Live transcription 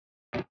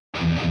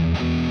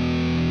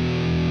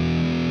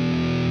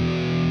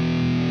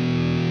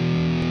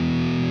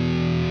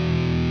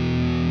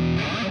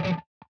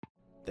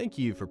Thank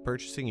you for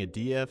purchasing a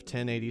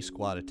DF1080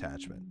 squat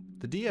attachment.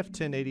 The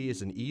DF1080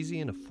 is an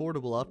easy and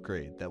affordable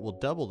upgrade that will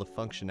double the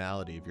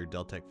functionality of your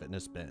Deltec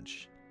Fitness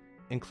bench.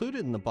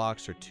 Included in the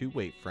box are 2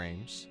 weight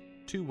frames,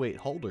 2 weight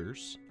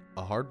holders,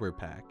 a hardware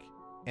pack,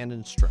 and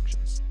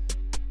instructions.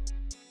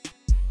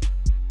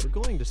 We're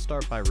going to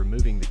start by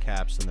removing the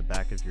caps in the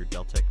back of your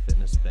Deltec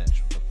Fitness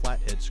bench with a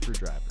flathead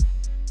screwdriver.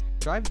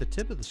 Drive the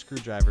tip of the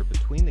screwdriver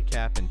between the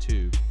cap and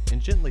tube and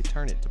gently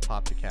turn it to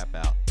pop the cap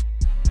out.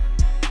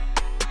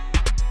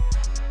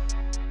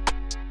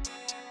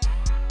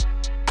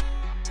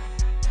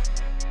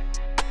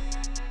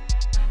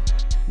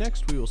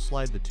 Next, we will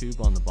slide the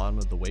tube on the bottom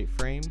of the weight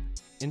frame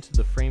into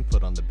the frame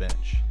foot on the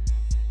bench.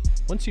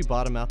 Once you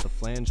bottom out the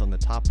flange on the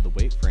top of the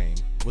weight frame,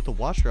 with a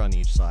washer on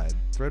each side,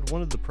 thread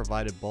one of the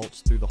provided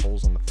bolts through the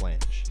holes on the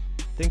flange.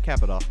 Then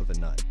cap it off with a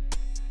nut.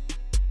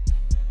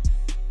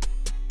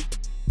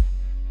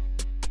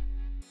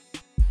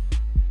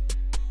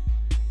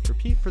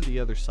 Repeat for the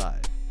other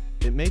side.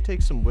 It may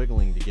take some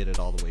wiggling to get it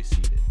all the way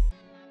seated.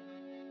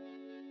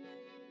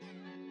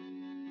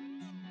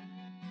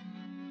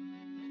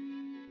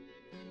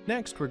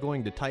 Next, we're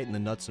going to tighten the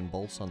nuts and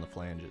bolts on the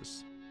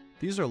flanges.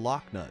 These are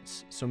lock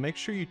nuts, so make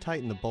sure you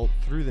tighten the bolt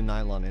through the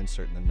nylon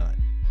insert in the nut.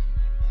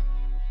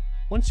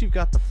 Once you've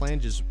got the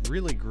flanges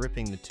really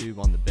gripping the tube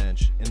on the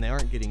bench and they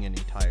aren't getting any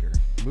tighter,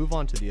 move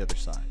on to the other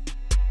side.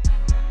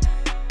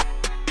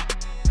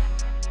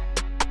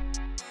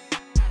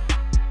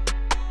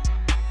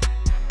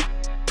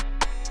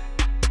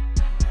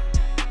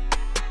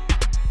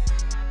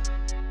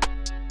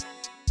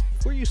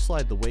 Before you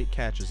slide the weight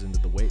catches into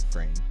the weight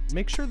frame,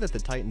 make sure that the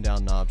tightened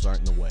down knobs aren't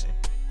in the way.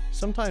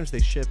 Sometimes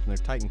they ship and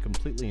they're tightened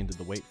completely into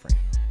the weight frame.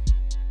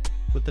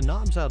 With the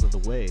knobs out of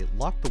the way,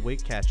 lock the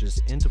weight catches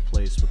into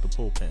place with the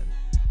pull pin.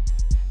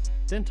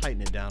 Then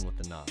tighten it down with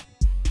the knob.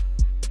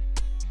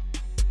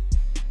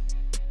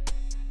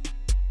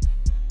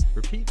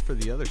 Repeat for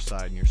the other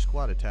side and your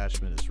squat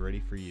attachment is ready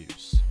for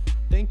use.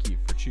 Thank you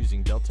for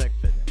choosing Deltec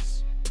Fitness.